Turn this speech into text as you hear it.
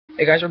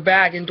Hey guys, we're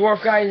back, and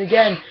Dwarfguy is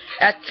again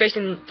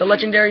facing the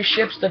legendary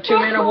ships, the two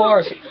Man of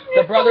Wars,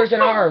 the Brothers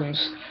in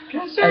Arms.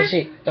 As you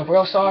see, the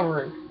Royal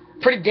Sovereign,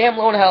 pretty damn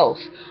low in health.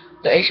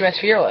 The HMS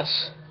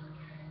Fearless,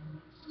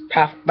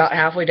 about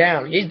halfway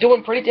down. He's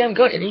doing pretty damn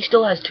good, and he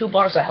still has 2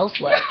 bars of health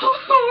left.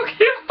 Oh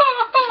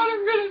god,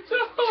 I'm gonna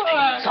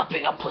die. Stop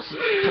being a pussy.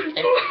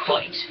 And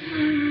fight.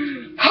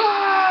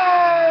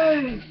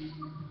 Hi.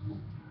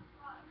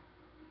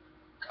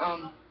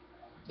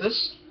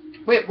 This.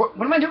 Wait, what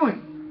am I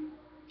doing?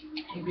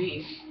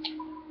 Maybe.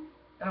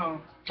 Oh.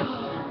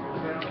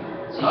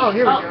 Oh,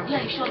 here we go.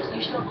 Yeah, you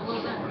should have a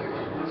little bit.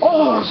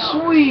 Oh,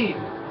 sweet! I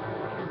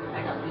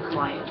gotta be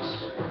quiet.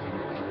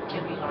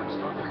 Can't be hard as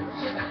fuck.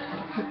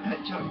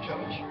 Don't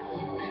judge.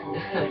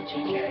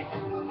 JK.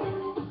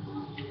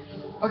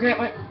 Okay,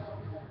 wait.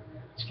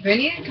 They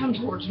need to come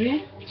towards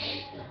me.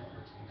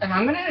 And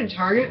I'm gonna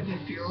target the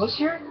Fearless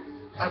here.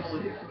 I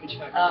believe. Let me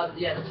check.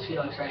 Yeah, that's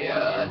Fearless, right?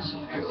 Yeah, that's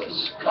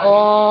Fearless.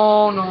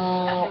 Oh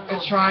no.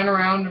 It's trying to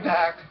round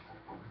back.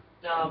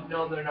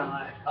 No, they're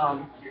not.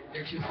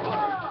 They're too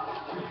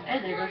far.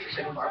 And there goes your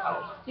second bar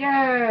health.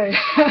 Yay!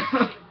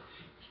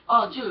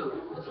 Oh, dude,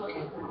 it's like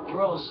a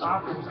Royal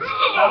Sovereign. Oh,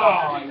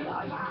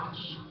 yeah.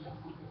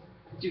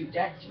 Dude,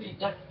 that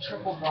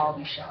triple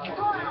volley shot.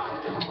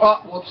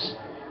 Oh, whoops.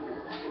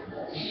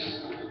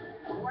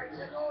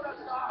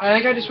 I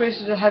think I just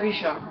wasted a heavy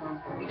shot.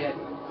 You did.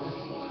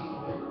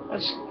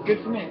 That's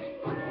good for me.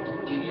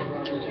 GG,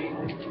 bro, GG.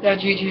 Yeah,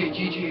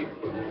 GG.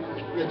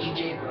 Yeah,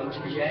 GG, bro,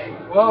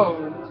 GG.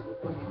 Whoa.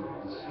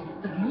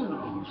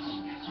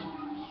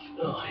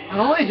 I'm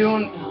only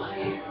doing...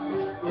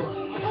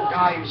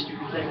 Ah, you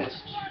stupid thing.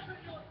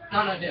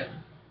 No, dude.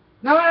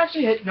 No, it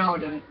actually hit. No, it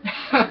didn't.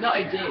 No,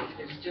 it did.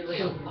 It's just like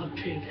a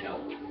pin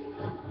help.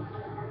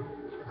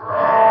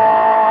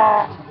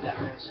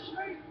 That missed.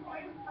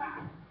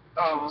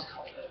 Oh.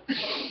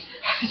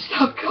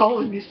 Stop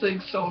calling these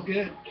things so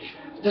good.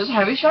 Does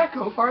heavy shot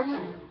go farther?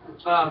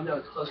 No,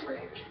 it's close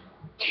range.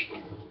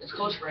 It's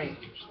close range.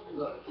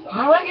 Look,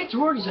 how do I get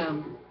towards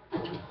them?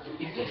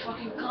 You get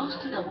fucking close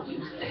to them. What do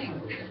you think?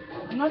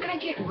 I'm not gonna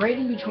get right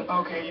in between.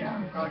 Okay, yeah,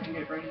 I'm probably gonna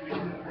get right in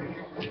between right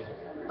here.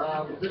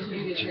 This will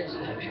give you a chance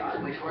to heavy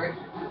shot. Wait for it.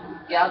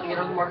 Yeah, I'll get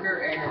on the marker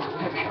and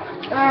heavy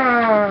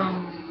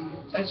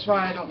shot. That's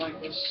why I don't like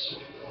this.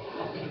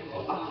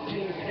 Oh,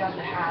 dude, you're down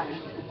to half.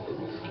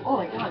 Oh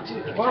my god,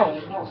 dude.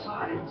 Whoa. From all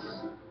sides.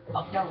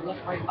 Up, down,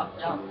 left, right, up,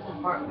 down,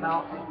 front,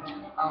 mount.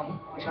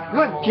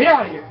 Good, get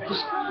out of here.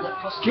 Just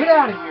get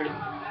out of here.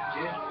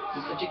 Dude,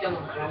 you can take down the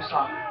whole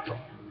side.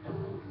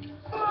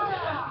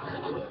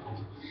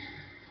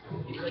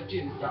 You could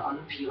do the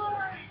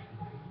unpeeler.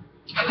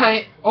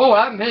 Oh,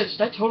 I missed.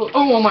 That totally.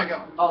 Oh my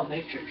god. Oh,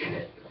 matrix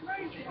shit.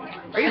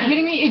 Are you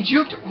kidding me? It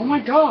juked. Oh my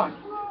god.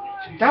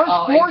 That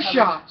was 4 incoming.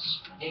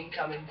 shots.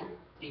 Incoming.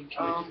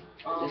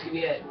 This could be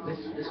it.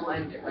 This will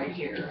end it right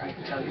here. I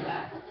can tell you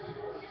that.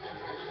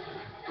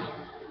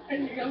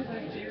 And you guys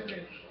are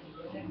serious.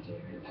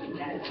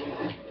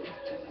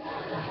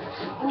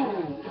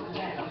 Ooh,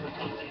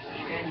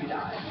 and you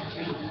die.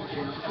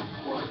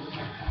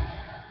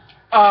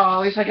 Oh,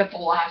 at least I got the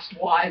last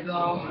Y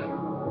though.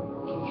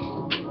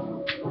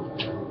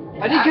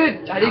 I did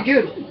good. I did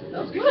good.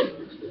 That was good.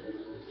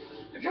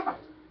 Good job.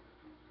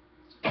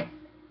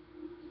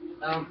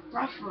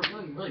 Rush was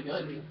doing really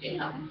good.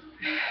 Damn.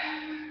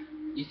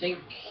 You think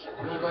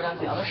you're gonna go down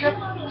to the other ship?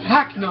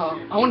 Heck no.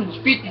 I want to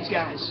defeat these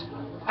guys.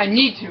 I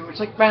need to. It's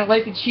like my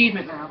life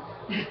achievement now.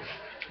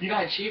 You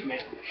got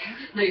achievement.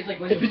 It's like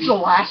when if it's the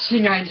last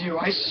thing I do,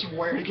 I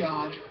swear to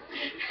God.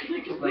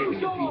 Like when you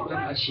beat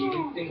them,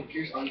 achievement thing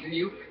appears under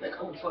you. Like,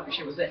 oh fuck,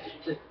 shit was that?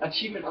 It's like,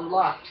 achievement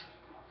unlocked.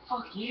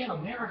 Fuck yeah,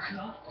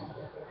 America.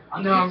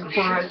 No,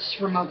 it's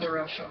for Mother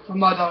Russia. For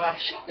Mother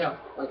Russia. No,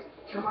 like,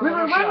 for Mother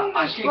Russia,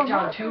 I take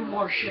down 2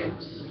 more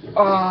ships.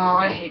 Oh,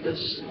 I hate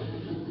this.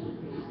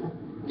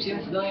 I've seen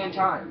this a billion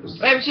times.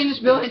 I've seen this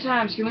a billion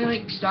times. Can we,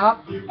 like,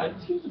 stop? I've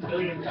seen this a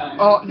billion times.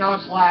 Oh, now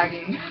it's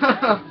lagging.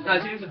 No,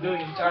 I've seen this a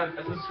billion times.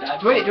 That's so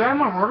sad. Wait, do I have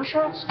more mortar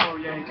shots? Oh,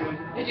 yeah, good.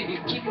 Yeah, dude, you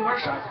keep your mortar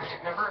shots.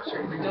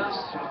 Remember? It does.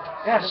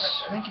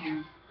 Yes, thank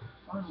you.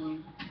 Finally.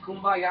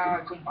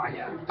 Kumbaya,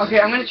 kumbaya. Okay,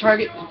 I'm gonna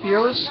target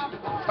Fearless.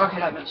 Okay,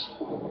 that missed.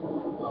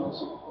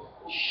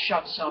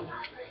 Shuts up.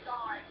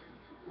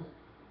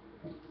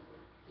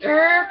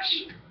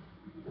 Dirks!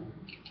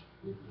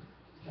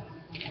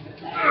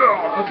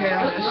 Okay, you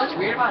know what's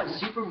weird about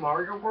Super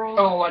Mario World?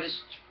 Oh, what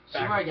is...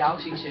 Super Mario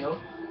Galaxy 2?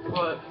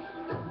 What?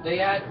 They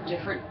had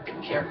different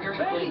characters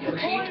including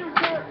Yoshi,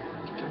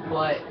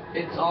 but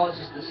it's all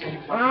just the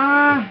same.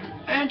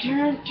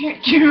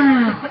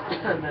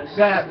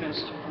 That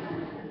missed.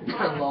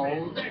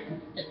 Lol.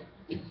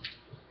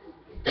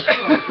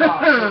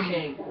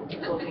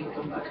 Cocaine,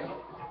 come back up.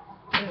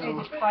 Did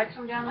the flag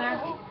come down there?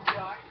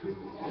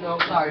 No,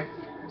 sorry.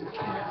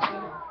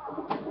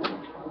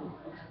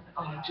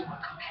 Oh, dude, my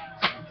cocaine.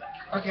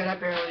 Okay, that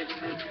barely even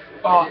did.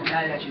 Oh.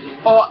 That actually did.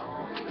 Oh.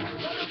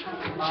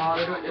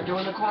 They're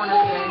doing the corner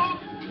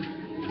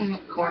thing.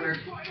 Corner.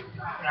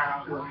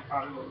 Nah, we're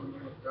probably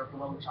they're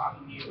below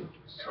talking to you.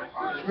 So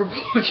probably. We're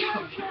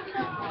blowjob.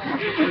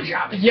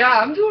 Yeah,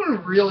 I'm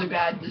doing really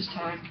bad this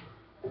time.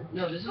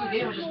 No, this is a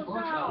game of just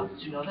blowjob.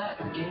 Did you know that?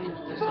 A game is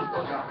just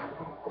blowjob.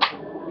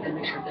 And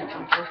make sure that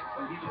comes first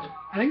before you do.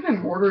 I think my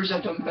mortars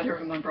have done better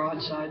than my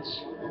broadsides.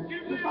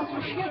 Fully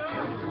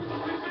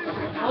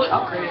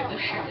upgraded.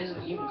 This shit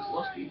isn't even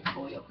close to being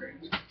fully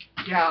upgraded.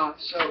 Yeah,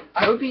 so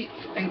I would be,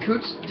 and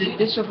Coots did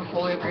this with a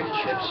fully upgraded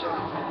ship, so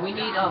we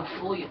need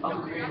fully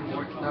upgraded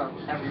more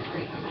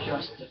everything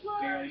just to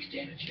barely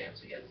stand a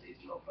chance against these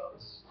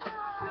mofos.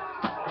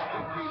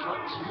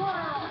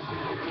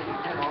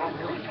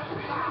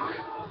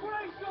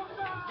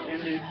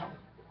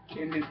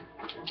 Damn dude.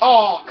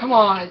 Oh, come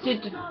on, it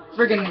did the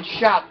friggin'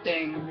 shot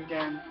thing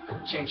again.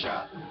 Chain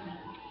shot.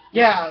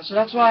 Yeah, so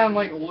that's why I'm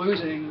like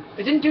losing.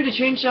 It didn't do the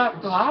chain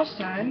shot the last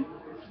time.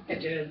 It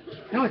did.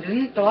 No, it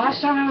didn't. The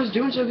last time I was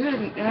doing so good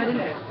and I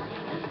didn't.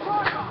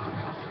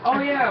 Oh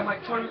yeah, my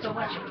tournament of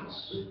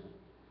legends.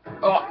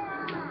 Oh.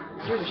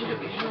 Dude, we should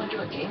really do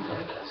a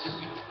gameplay of this.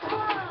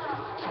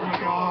 Oh my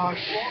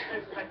gosh.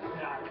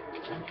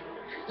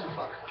 What the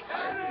fuck?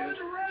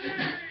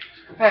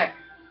 Hey.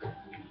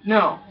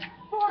 No.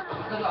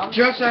 No,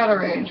 Just out of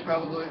range,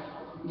 probably.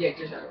 yeah,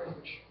 just out of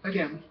range.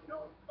 Again.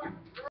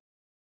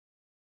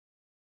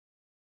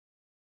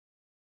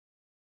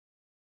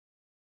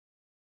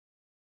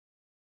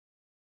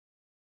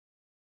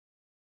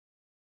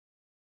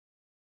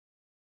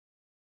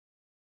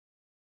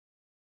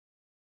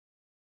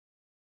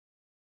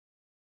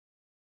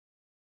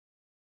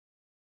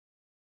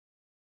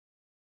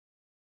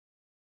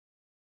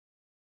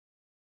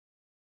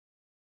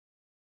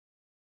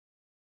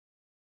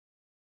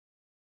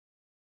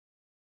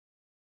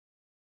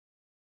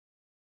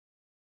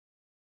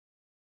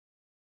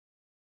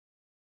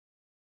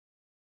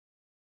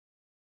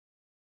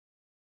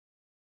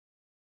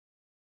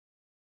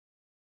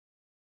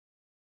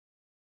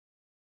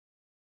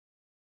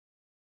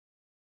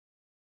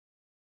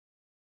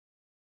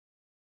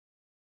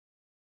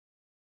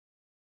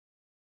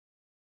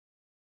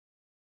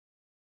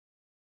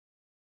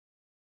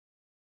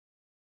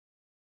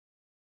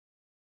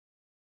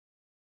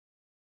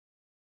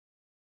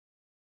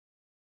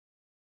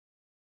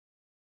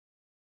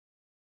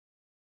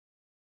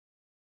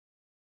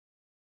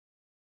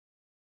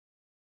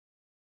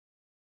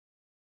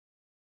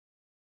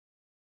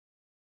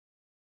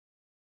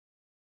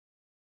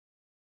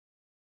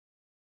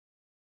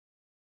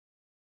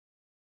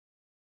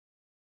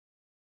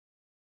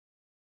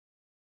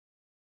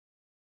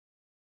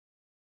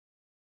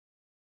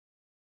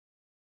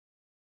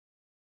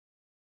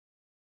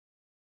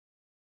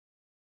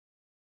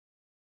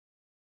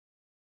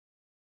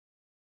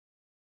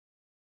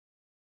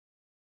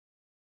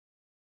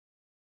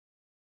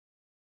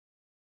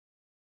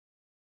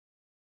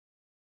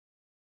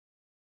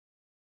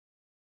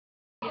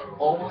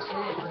 Almost hit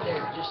it, but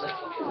they're just like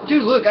fucking.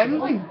 Dude, look, I'm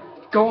like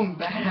going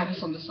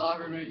badass on the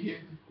sovereign right here.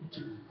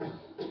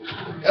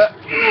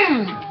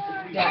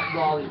 That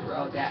volley,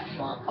 bro, that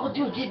fun. Oh,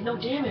 dude, did no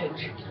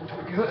damage.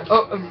 Good.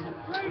 Oh,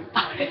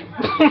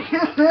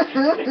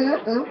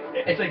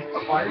 It's like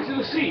fire to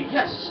the sea.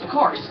 Yes, of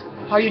course.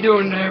 How you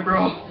doing there,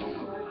 bro?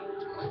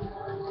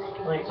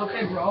 Like, it's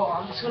okay, bro.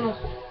 I'm just gonna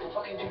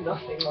fucking do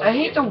nothing. Like, I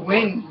hate the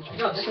wind.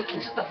 No, this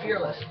is the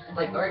fearless.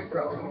 Like, alright,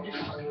 bro, you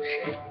just fucking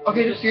shit.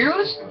 Okay, the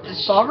fearless, the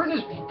sovereign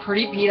is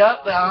pretty beat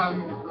up, but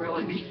I'm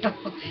really beat up.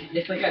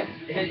 It's like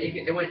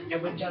it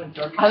went down a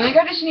dark. I think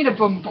I just need a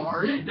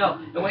bombard. No,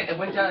 it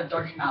went down a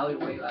dark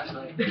alleyway last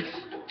night.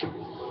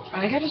 I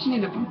think I just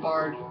need a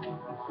bombard.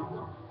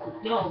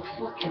 No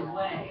fucking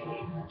way,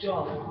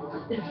 dumb.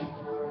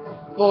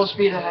 Full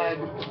speed ahead.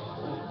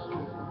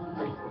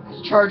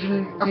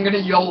 Charging. I'm gonna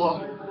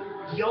YOLO.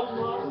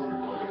 YOLO.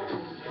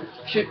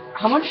 Shit.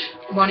 How much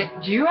money?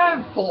 Do you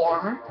have full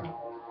armor?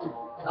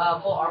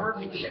 Full armor?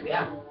 Shit,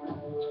 yeah.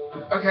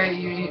 Okay,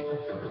 you need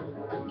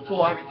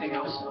full everything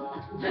else.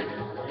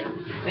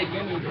 They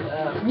do need,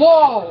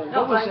 Whoa!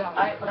 No, What was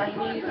that? but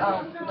I need,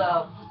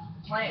 the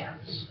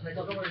plans, and I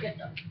don't know where to get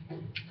them.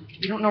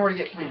 You don't know where to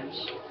get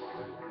plans.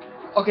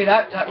 Okay,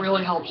 that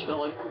really helps,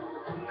 Billy.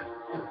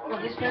 No,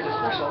 these plans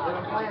are special.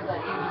 They're plans that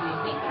give you the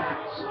elite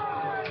packs.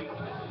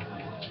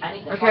 I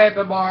need to Okay, find,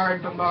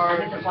 bombard. I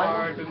need to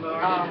find, the,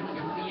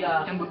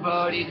 I'm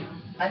bombarded.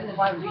 I need to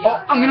find the,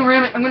 Oh, I'm gonna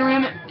ram it,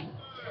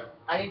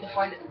 I need to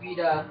find the,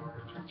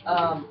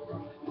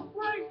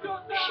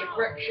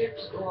 shipwreck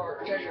ships or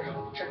treasure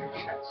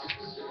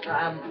chests.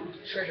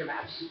 Treasure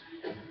maps.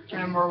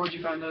 And where would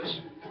you find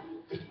those?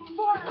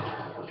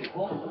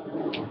 People?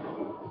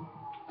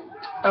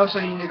 Oh, so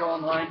you need to go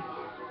online.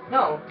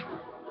 No.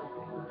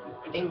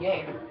 In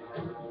game.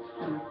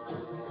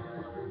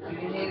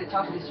 You need to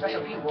talk to these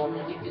special people and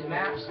they give you the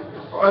maps.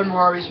 And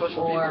where are we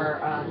special people?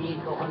 Or you need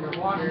to go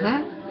underwater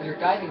with your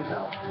diving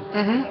bell.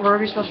 Where are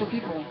we special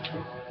people?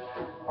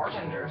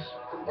 Bartenders.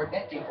 Or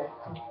dead people.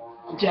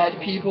 Dead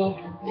people?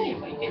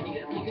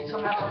 Yeah, you get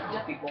some maps off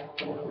dead people.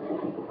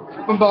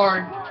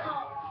 Bombard.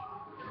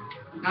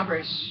 Now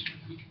brace.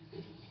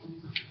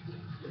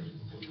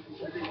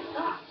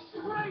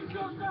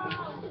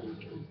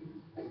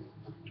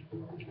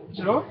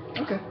 it over?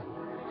 Okay.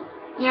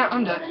 Yeah,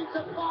 I'm dead. Yeah,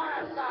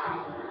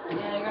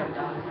 you're gonna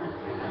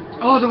die.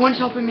 Oh, the one's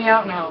helping me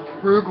out now.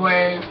 Rogue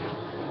wave.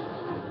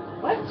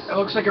 What? It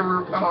looks like a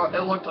rogue. Oh,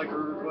 it looked like a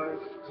rogue wave.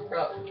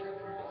 Bro.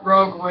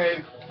 Rogue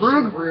wave.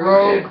 Rogue. Rouge.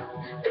 Rogue.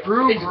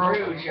 Rogue. It's Rogue.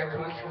 Rouge,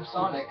 everyone from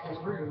Sonic. It's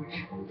Rouge.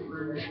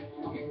 Rouge.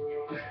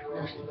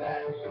 That's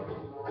bad.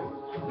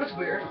 That's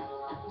weird.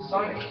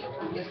 Sonic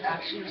is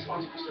actually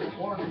responsible for the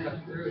form because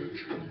of Rouge.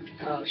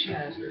 Oh, she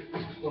has her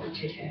little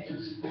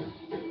titties.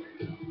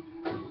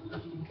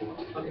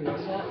 Fucking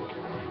notice that?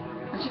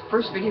 That's your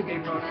first video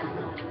game boner.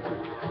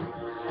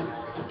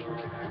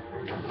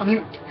 I'm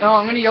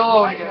gonna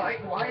yellow again.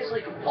 Why is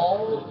like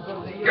all the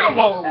videos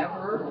Go!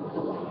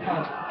 ever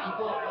have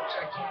people with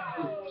gigantic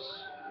boobs?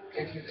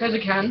 Because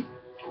it can.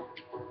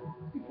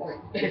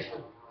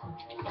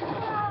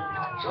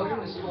 Children,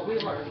 this is what we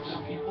learned.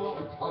 People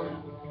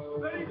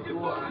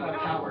who have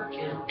power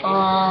can.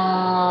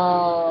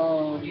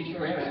 Oh. Did you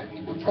remember?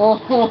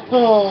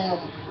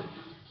 Oh.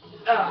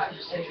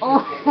 Safe.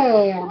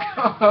 Oh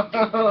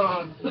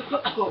God.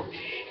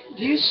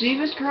 Do you see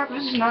this crap?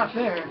 This is not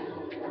fair.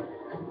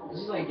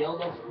 This is like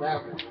yelled off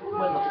forever.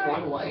 But in the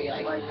fun way,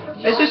 like.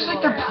 It's just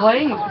like they're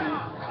playing with me.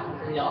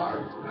 They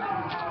are.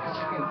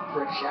 Fucking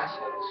British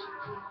assholes.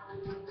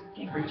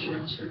 British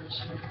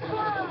answers.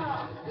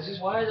 This is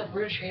why the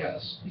British hate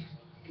us.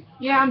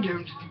 Yeah, I'm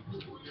doomed.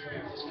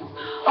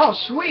 Oh,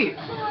 sweet.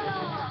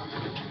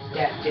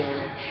 Yeah,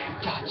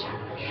 damage. Gotcha.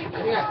 I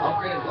think I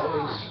upgraded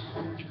those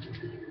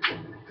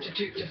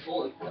to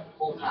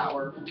full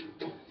power.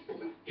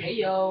 Hey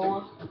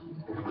yo.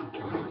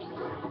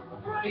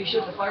 Hey, you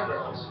shoot the fire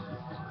barrels.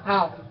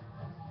 How?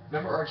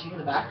 Remember our team in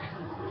the back?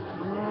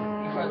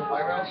 You fired the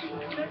fire barrels?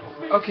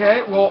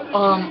 Okay, well,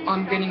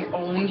 I'm getting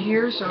owned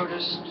here, so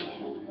just...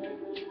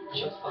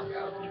 Shut the fuck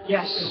out.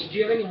 Yes. Do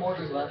you have any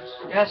mortars left?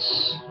 Yes.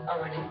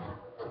 Already.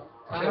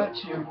 I got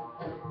two.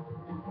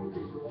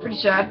 Pretty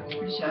sad.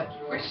 Pretty sad.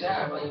 Pretty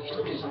sad, but you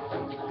should do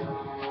something.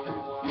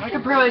 I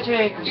could probably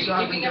take You're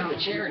some. giving up the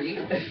charity.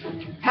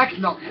 Heck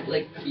no.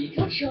 Like, you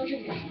can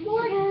children get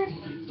mortars.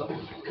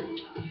 Don't fucking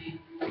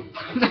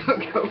No,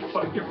 go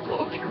fucking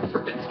blow up your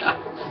friend's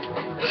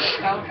house.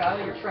 Kyle,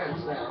 your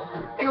friends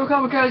now. Hey, go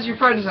kamikaze your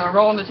friends now.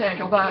 Roll in the tank.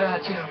 I'll buy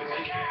that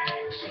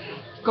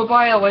too. Go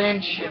buy a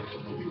land ship.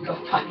 Go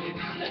buy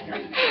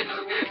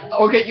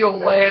I'll get you a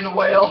land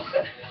whale.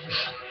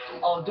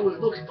 Oh, dude,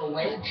 look at the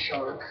land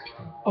shark.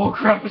 Oh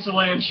crap, it's a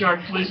land shark.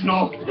 Please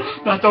no.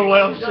 Not the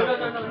whale ship.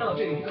 No,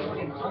 dude, you can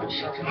fucking hunt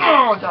sharks.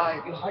 Oh,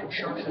 die. You hunt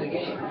sharks in the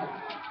game.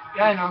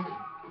 Yeah, I know.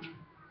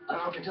 I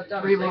don't know if I took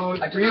down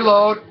Reload. I took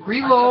Reload. down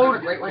Reload. a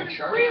great white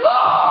shark. Reload.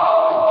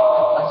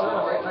 I took down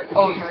a great white.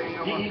 Okay, you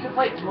know You what? can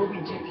fight Moby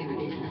Dick in the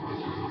game.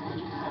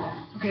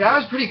 Okay, that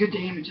was pretty good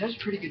damage. That was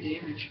pretty good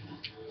damage.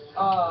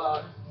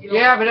 You know,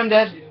 Yeah, but I'm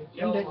dead.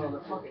 I'm dead.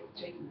 Motherfucking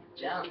take me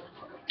down.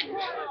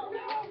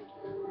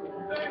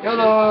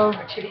 YOLO.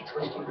 My titty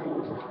twisting.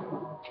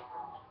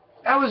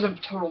 That was a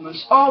total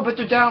miss. Oh, but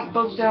they're down,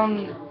 both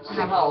down.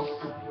 Same health.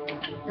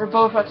 They're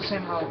both at the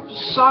same health.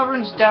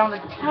 Sovereign's down a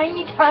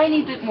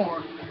tiny bit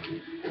more.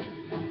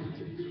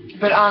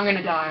 But I'm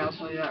gonna die, I'll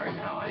tell you that right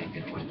now. I ain't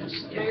gonna win this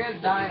thing. Yeah, you're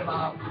gonna die in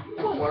about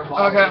one more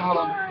volley. Okay, hold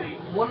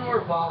on. One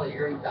more volley,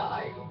 you're gonna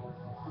die.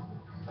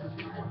 I'm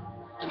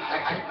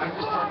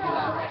just telling you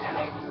that right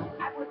now.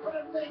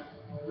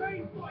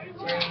 3,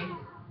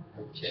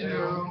 2,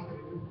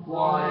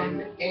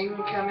 1.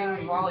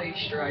 Incoming volley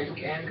strike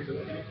and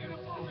kaboom.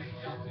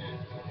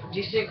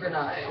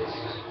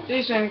 Desynchronized.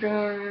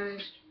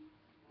 Desynchronized.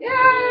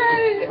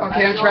 Yay!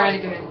 Okay, I'm trying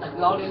again.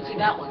 We all didn't see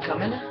that one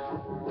coming.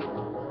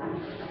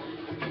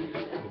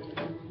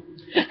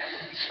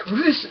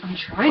 Screw this, I'm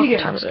trying again.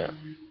 What time is it?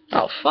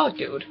 Oh, fuck,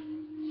 dude.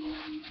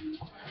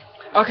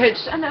 Okay,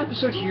 just end the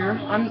episode here.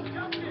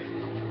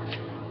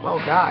 Well,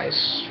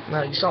 guys,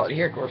 now you saw it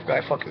here,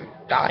 Dwarfguy fucking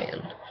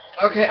dying.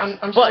 Okay, I'm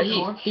But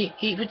still going.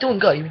 he was doing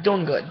good. He was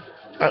doing good.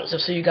 Alright, so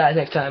see you guys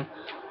next time.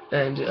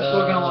 And I'm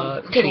still going.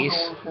 I'm still titties.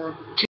 going for it.